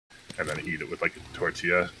and then eat it with like a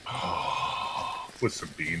tortilla. With some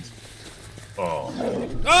beans. Oh.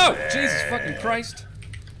 Oh, Jesus fucking Christ.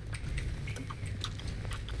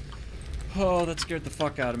 Oh, that scared the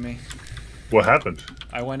fuck out of me. What happened?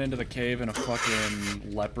 I went into the cave and a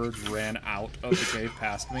fucking leopard ran out of the cave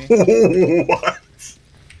past me. What?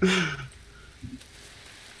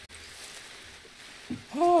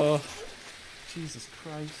 Oh, Jesus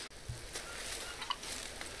Christ.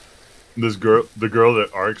 This girl, the girl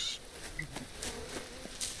that Ark's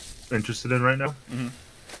interested in right now,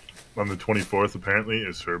 on the 24th apparently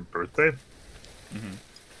is her birthday.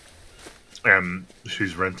 And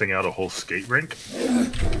she's renting out a whole skate rink.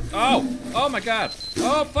 Oh! Oh my god!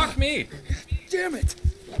 Oh, fuck me! Damn it!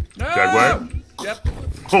 No! Jaguar? Yep.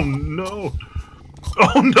 Oh no!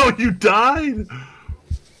 Oh no, you died!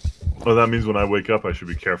 Oh, that means when I wake up I should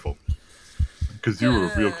be careful. Because you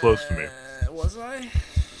were real close to me. Was I?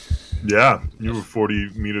 Yeah, you were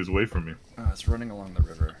 40 meters away from me. Oh, it's running along the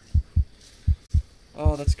river.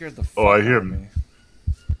 Oh, that scared the fuck Oh, I out hear of me.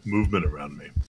 movement around me.